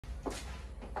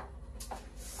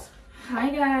Hi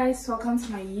guys, welcome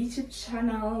to my YouTube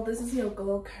channel. This is your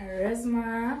girl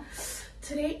Charisma.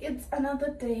 Today it's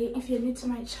another day. If you're new to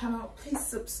my channel, please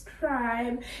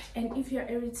subscribe, and if you're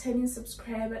a returning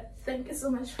subscriber, thank you so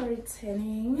much for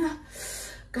returning.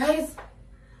 Guys,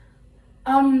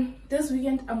 this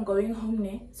weekend I'm going home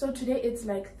now. So today it's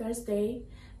like Thursday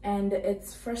and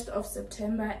it's 1st of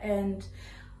September, and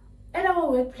at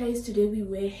our workplace today we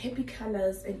wear happy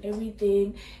colors and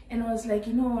everything, and I was like,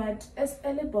 you know what, as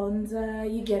Ele Bonza,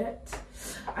 you get it,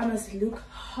 I must look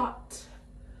hot.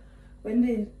 When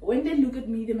they look at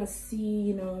me, they must see,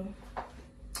 you know,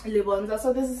 Le Bonza.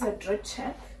 So this is a drip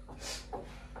check.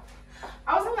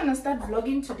 I wasn't gonna start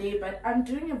vlogging today, but I'm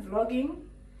doing a vlogging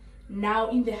now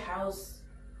in the house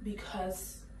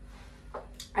because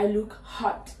I look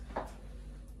hot.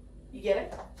 You get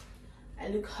it? I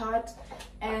look hot,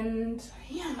 and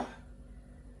yeah,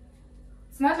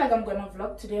 it's not like I'm gonna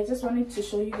vlog today. I just wanted to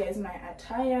show you guys my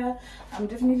attire. I'm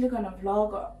definitely gonna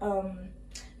vlog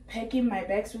packing my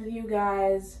bags with you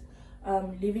guys,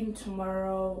 leaving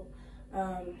tomorrow,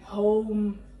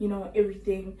 home, you know,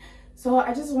 everything. So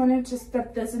I just wanted to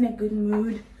start this in a good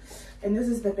mood, and this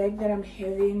is the bag that I'm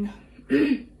having.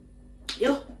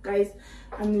 Yo guys,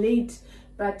 I'm late,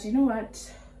 but you know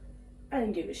what, I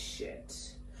don't give a shit.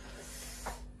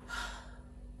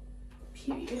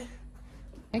 Period.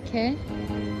 Okay.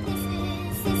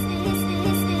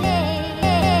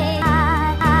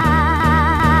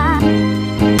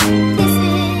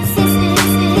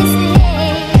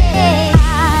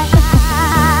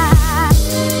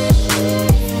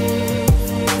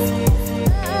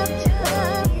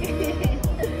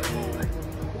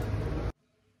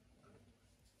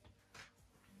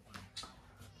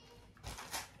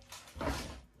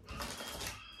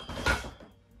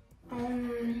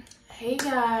 Hey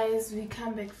guys, we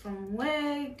come back from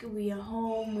work, we are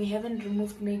home, we haven't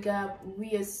removed makeup,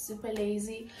 we are super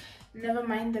lazy. Never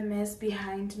mind the mess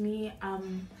behind me.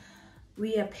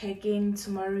 We are packing.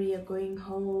 Tomorrow we are going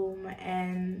home,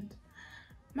 and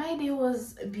my day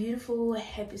was beautiful.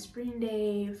 Happy spring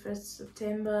day, 1st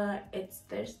September. It's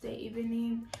Thursday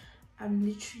evening. I'm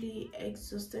literally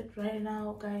exhausted right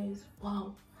now, guys.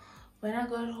 Wow. When I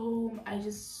got home, I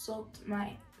just soaked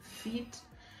my feet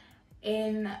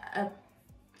in a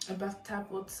bathtub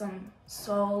with some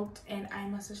salt, and I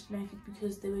massaged my feet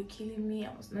because they were killing me.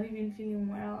 I was not even feeling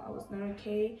well. I was not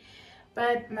okay,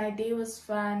 but my day was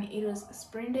fun. It was a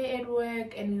spring day at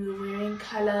work, and we were wearing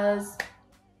colors.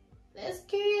 There's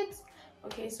kids.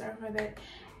 Okay, sorry for that.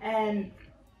 And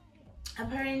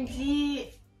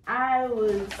apparently I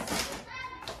was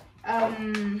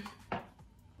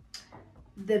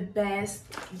the best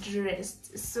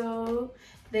dressed. So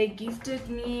they gifted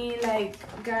me, like,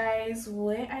 guys,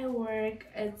 where I work,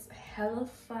 it's hella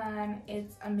fun,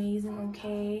 it's amazing.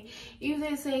 Okay, if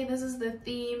they say this is the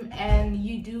theme and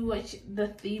you do what the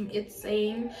theme it's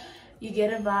saying, you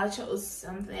get a voucher or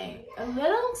something, a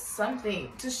little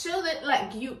something to show that,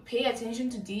 like, you pay attention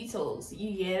to details.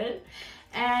 You get it?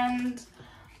 And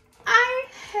I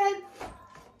had,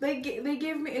 they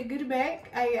gave me a good bag.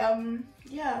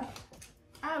 Yeah,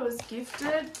 I was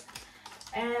gifted,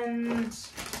 and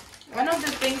one of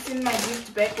the things in my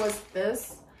gift bag was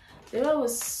this. Then I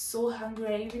was so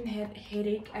hungry, I even had a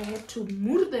headache. I had to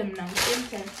move them now.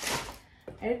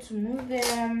 I had to move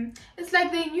them. It's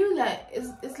like they knew that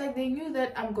it's like they knew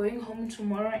that I'm going home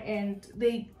tomorrow, and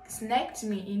they snacked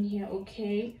me in here.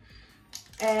 Okay,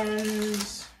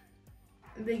 and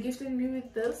they gifted me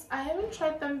with this. I haven't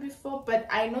tried them before, but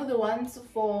I know the ones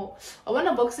for, I want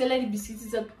a box salad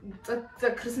biscuits.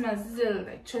 The Christmas,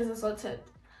 like choice assorted.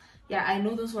 Yeah, I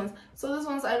know those ones. So those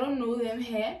ones, I don't know them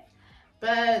here,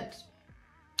 but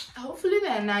hopefully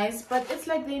they're nice. But it's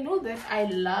like they know that I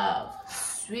love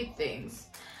sweet things.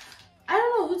 I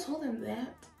don't know who told them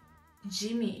that.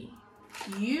 Jimmy,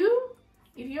 you,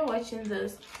 if you're watching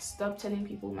this, stop telling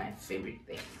people my favorite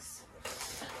things.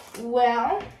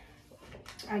 Well,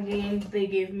 again, they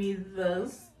gave me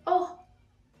this. Oh,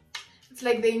 it's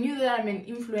like they knew that I'm an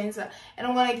influencer, and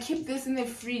I'm gonna keep this in the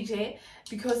fridge, eh?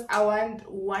 Because I want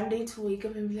one day to wake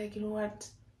up and be like, you know what,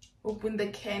 open the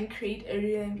can crate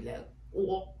area and be like,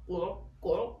 oh,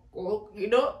 you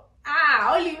know,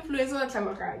 only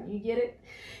influencer. You get it?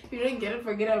 If you don't get it,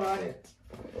 forget about it.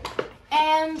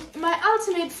 And my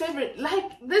ultimate favorite,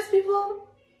 like, these people,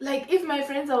 like, if my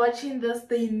friends are watching this,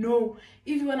 they know.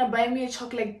 If you want to buy me a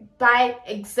chocolate, buy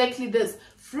exactly this.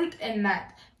 Fruit and nut,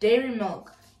 dairy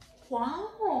milk.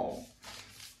 Wow.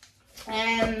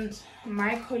 And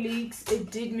my colleagues,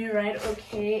 it did me right.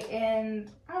 Okay, and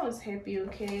I was happy.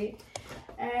 Okay,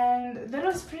 and that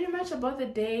was pretty much about the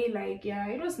day. Like, yeah,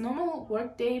 it was normal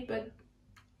work day, but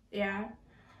yeah,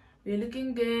 we're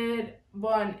looking good.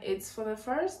 Bon, it's for the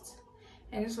first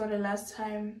and it's for the last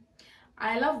time.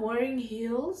 I love wearing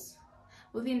heels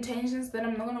with the intentions that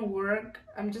I'm not gonna work.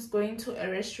 I'm just going to a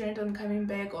restaurant, I'm coming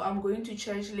back, or I'm going to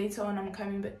church later on, I'm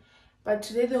coming back. But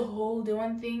today, the whole day,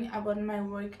 one thing about my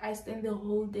work, I spend the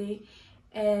whole day,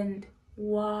 and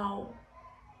wow,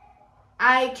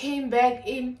 I came back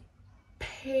in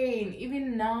pain.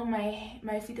 Even now,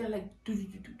 my feet are like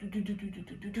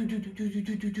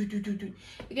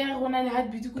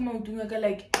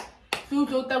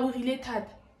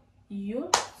yo,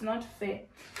 it's not fair.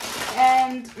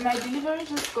 And my delivery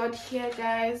just got here,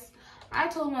 guys. I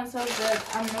told myself that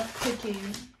I'm not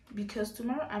cooking because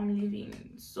tomorrow I'm leaving.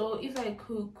 So if I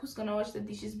cook, who's gonna wash the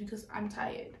dishes? Because I'm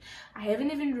tired. I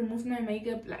haven't even removed my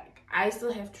makeup. Like, I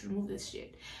still have to remove this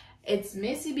shit. It's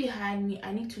messy behind me.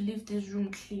 I need to leave this room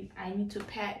clean. I need to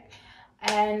pack.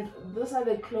 And those are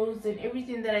the clothes and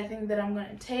everything that I think that I'm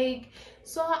gonna take.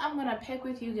 So I'm gonna pack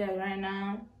with you guys right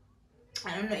now.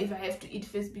 I don't know if I have to eat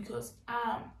first because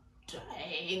I'm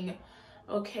dying.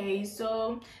 Okay,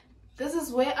 so this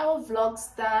is where our vlog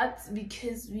starts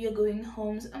because we are going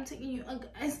home. So I'm taking you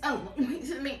guys along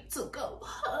with me to go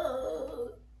home.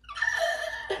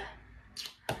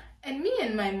 And me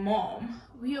and my mom,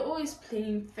 we are always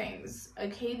planning things.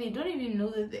 Okay, they don't even know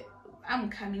that I'm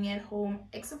coming at home,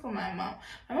 except for my mom.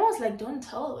 My mom was like, don't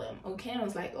tell them, okay? And I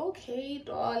was like, okay,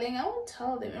 darling, I won't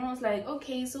tell them. And I was like,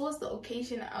 okay, so what's the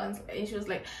occasion? And she was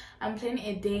like, I'm planning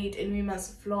a date and we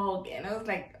must vlog. And I was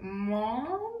like, Mom,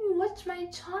 you watch my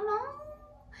channel?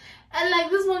 And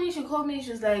like this morning she called me,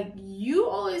 she was like, you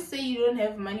always say you don't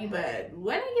have money, but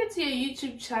when I get to your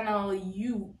YouTube channel,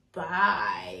 you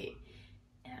buy.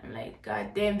 And I'm like,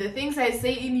 god damn, the things I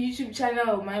say in YouTube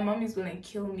channel, my mom is gonna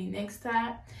kill me next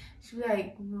time. She'll be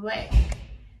like, wait,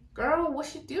 girl,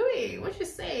 what you doing? What you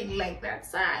saying? Like that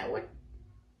side? What?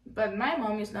 But my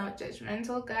mom is not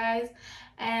judgmental, guys.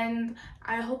 And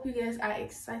I hope you guys are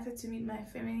excited to meet my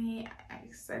family. I'm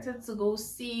excited to go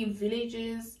see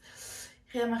villages.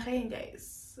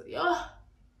 Guys. Yo,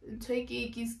 it's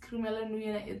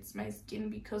my skin,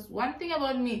 because one thing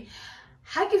about me,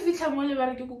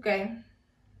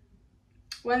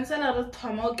 once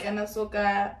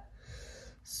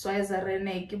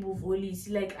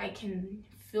like I can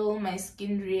feel my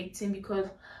skin reacting, because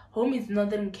home is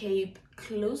Northern Cape,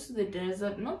 close to the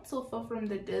desert, not so far from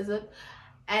the desert,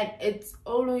 and it's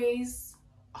always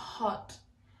hot.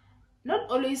 Not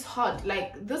always hot,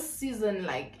 like this season,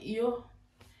 like your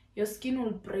skin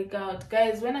will break out,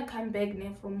 guys. When I come back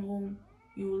now from home,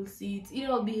 you will see it.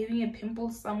 Either I'll be having a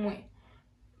pimple somewhere.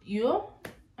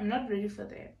 I'm not ready for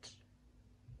that.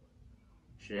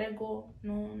 Should I go?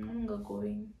 No, I'm not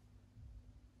going.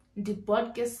 The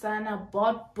bought sana,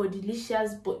 bought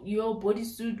bodylicious, but your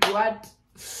bodysuit, what?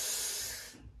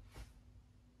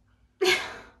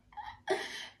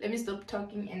 Let me stop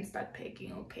talking and start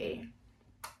packing, okay?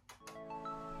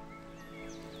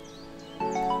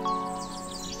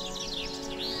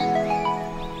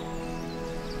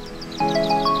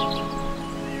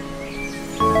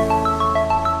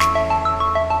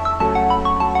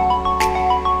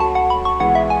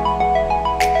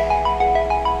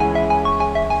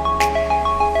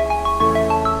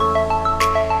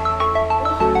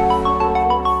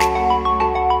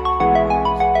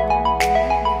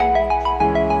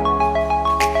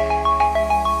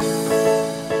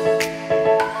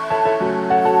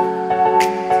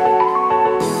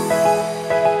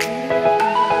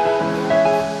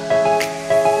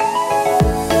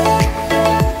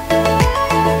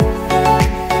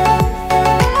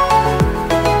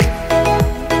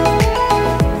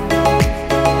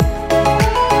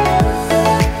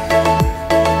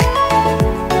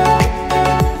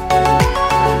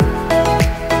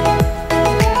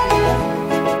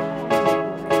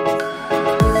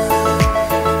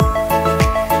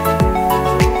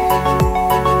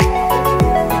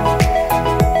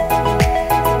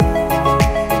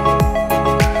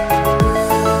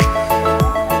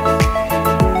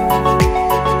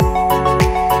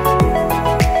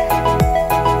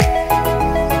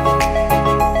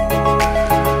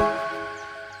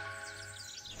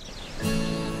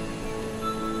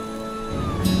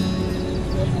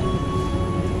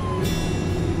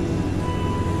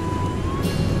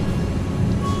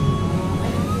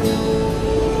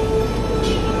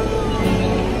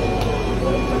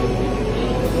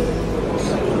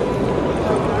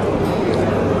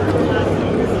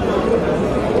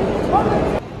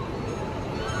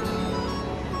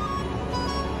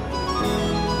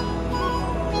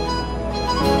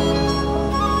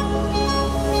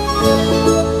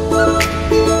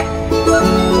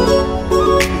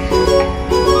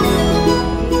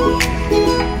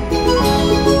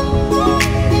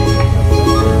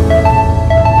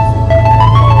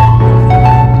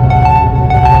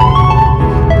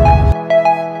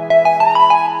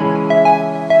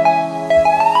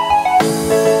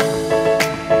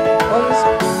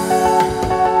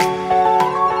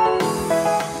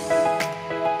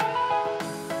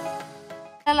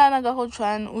 ka go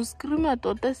tshwana o screama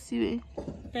tota siwe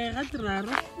ga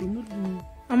traro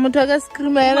a motho a ka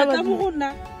screama yana ba mo gona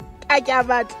a ke a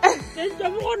batla ke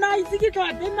mo gona a itse ke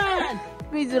tlhape man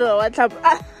o itse wa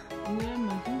tlhapa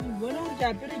nna ke bona gore ke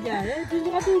apere jare ke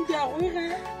ga ke ya go ge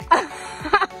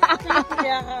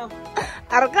ya ga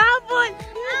a re ka bona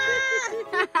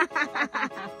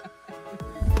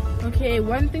Okay,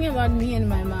 one thing about me and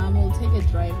my mom, we'll take a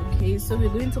drive, okay? So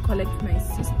we're going to collect my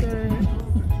sister.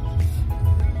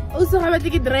 Also, how about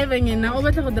you driving in now? How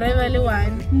about you drive only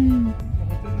one?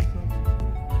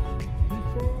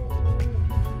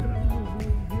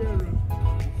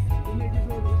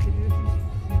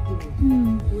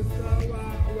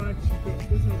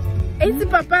 It's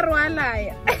Papa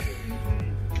Rwala.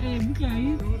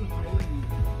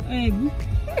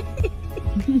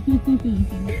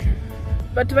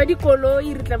 But why do you call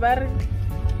it?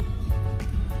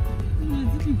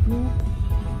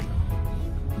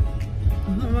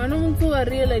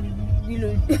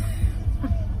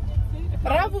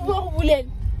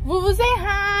 Vuvu, say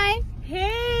hi.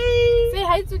 Hey. Say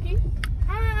hi, Tuki.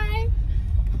 Hi.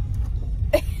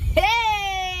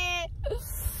 Hey.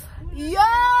 Yo.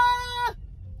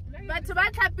 But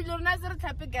what happened? You're not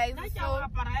happy, guys.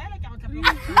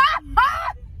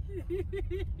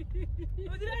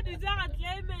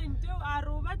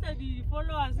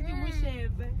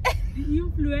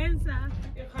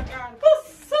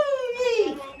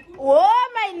 Oh,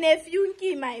 my nephew,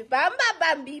 my bamba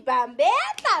bambi bambe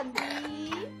bambi.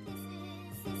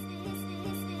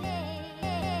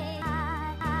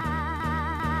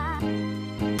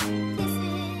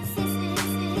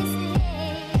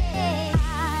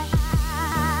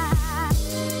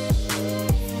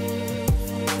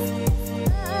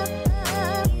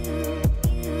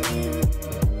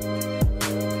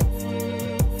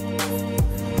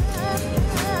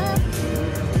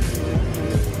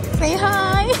 Say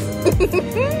hi.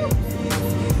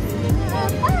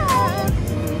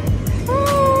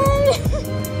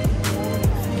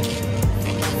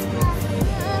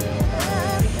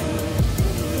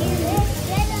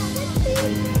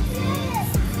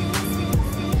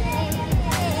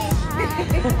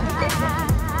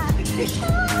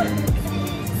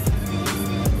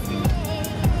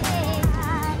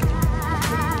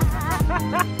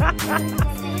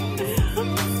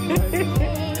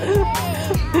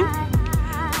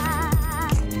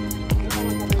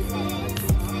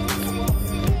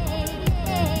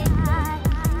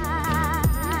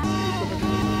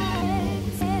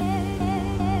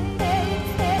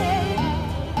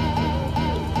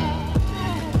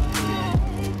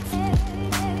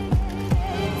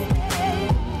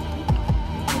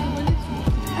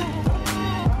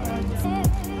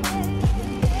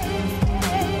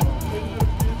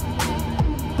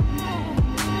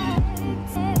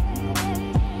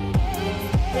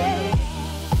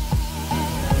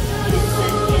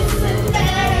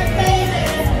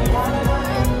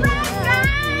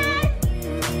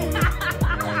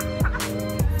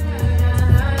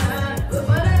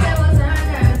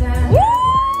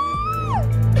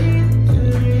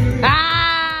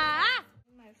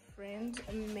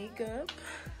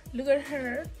 Look at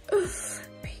her.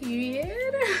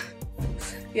 Period.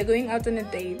 We're going out on a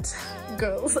date.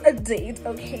 Girls, a date,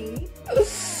 okay?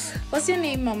 What's your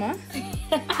name, Mama?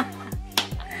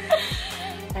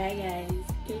 Hi guys,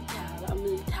 I'm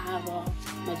Litava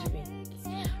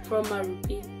from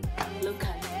Marupi,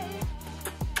 local.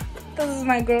 This is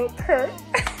my girl, Kurt.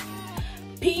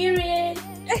 Period.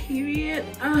 Period.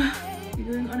 We're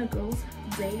going on a girl's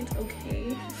date,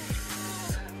 okay?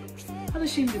 How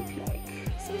does she look like?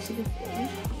 So she looks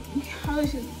how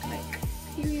does she look like?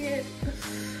 Period.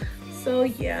 So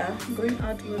yeah, I'm going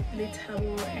out with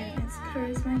Little and it's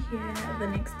charisma here the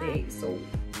next day. So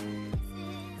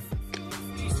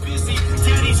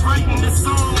Daddy's writing the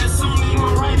song, that song ain't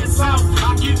gonna write itself.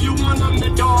 I'll give you one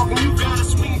underdog and you gotta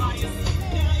swing by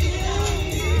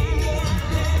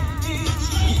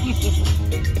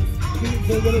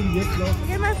look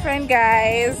at my friend,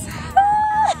 guys.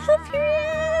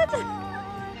 Period.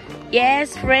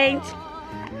 Yes, friend.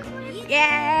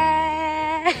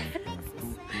 Yeah.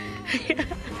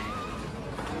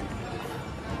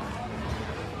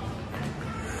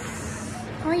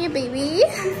 How are you, baby?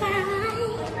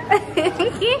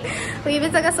 We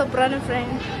even like a soprano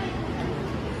friend.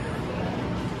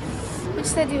 Which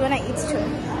side do you want to eat to?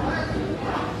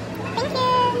 Thank you.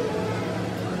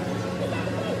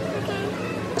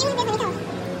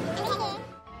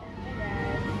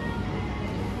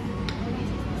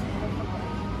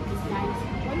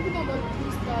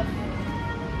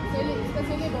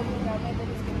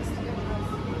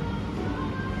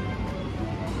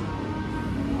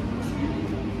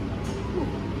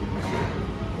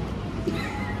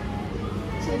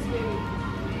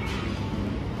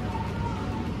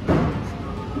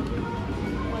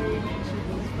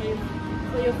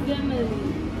 the family.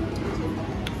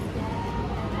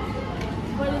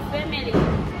 For the family.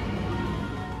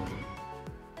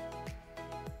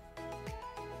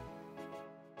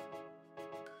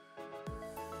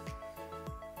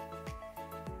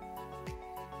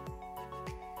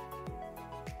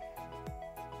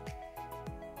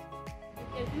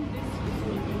 I think this is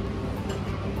really,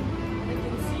 I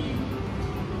can see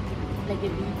like a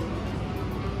beat.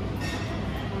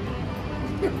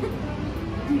 You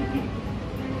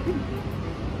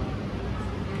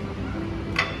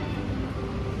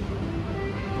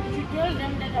should tell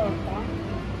them that I was done.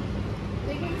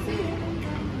 They can see it.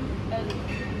 I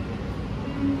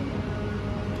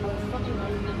was talking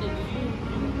about that they didn't see.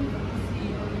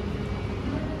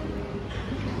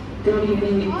 Good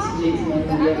evening, ladies and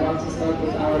gentlemen. We are about to start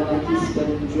with our lucky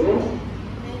spin draw.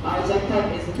 Our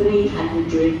jackpot is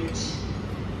 303.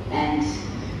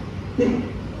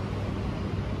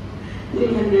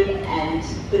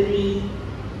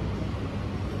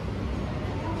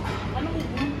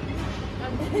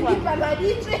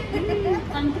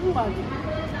 Until what?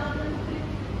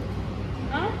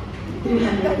 Huh?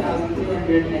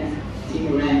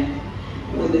 300,310 rand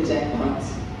for the jackpot.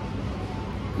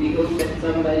 We hope that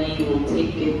somebody will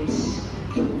take it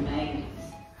tonight.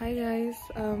 Hi guys,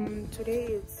 today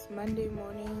it's Monday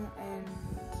morning and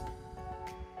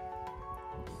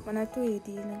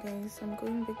guys, I'm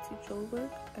going back to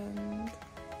Joburg and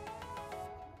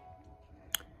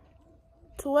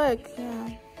to work. Yeah,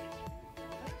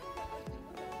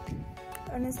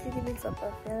 honestly, it's up.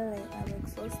 I feel like I'm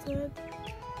exhausted.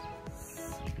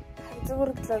 It's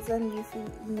over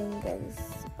evening, guys.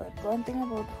 But one thing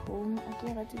about home, I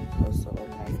can't get to because all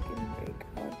my skin break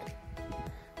out.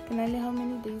 Can I how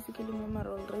many days ago remember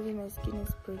already my skin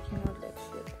is breaking out like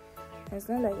shit. And it's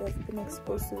not like I've been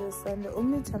exposed to the sun. The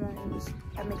only time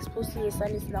I'm exposed to the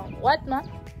sun is now. What, ma?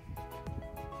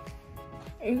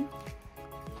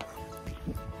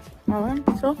 Alright,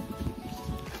 so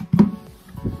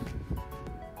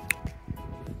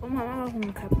oh mama,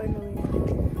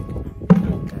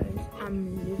 guys, I'm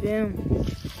leaving.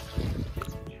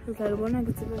 Okay, I wanna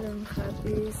get to them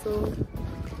happy, so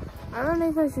I don't know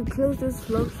if I should close this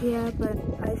vlog here, but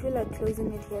I feel like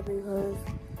closing it here because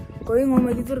going home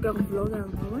I get to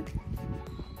vlog.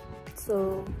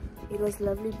 So it was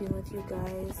lovely being with you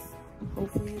guys.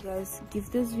 Hopefully you guys give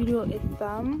this video a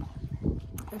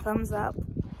thumbs up,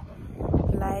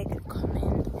 like,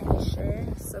 comment and share,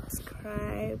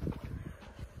 subscribe.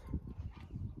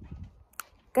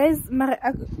 Guys,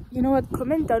 you know what,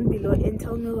 comment down below and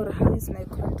tell me how is my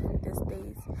content these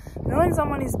days. You know, when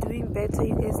someone is doing better,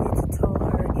 you guys need to tell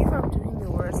her. If I'm doing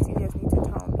the worst, you guys need to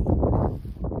tell me.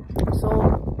 So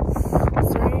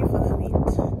sorry for the wind.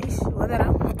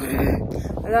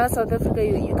 South Africa,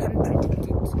 you can't predict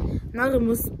it. Now we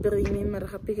must bring me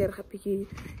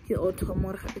autumn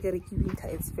or winter.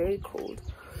 It's very cold.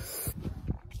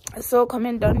 So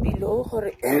comment down below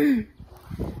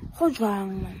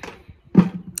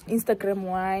Instagram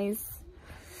wise,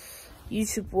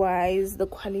 YouTube wise, the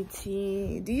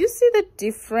quality. Do you see the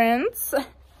difference?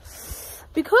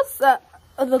 Because the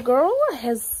girl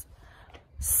has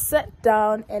sat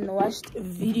down and watched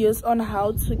videos on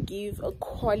how to give a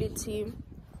quality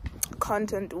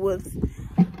content with,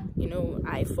 you know,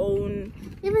 iPhone.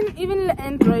 Even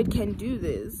Android can do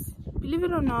this. Believe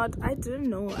it or not, I didn't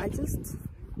know.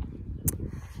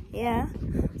 Yeah,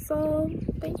 so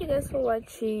thank you guys for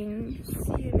watching.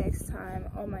 See you next time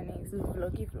on my next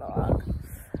vloggy vlog,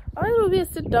 or it will be a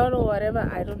sit down or whatever,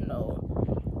 I don't know.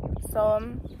 So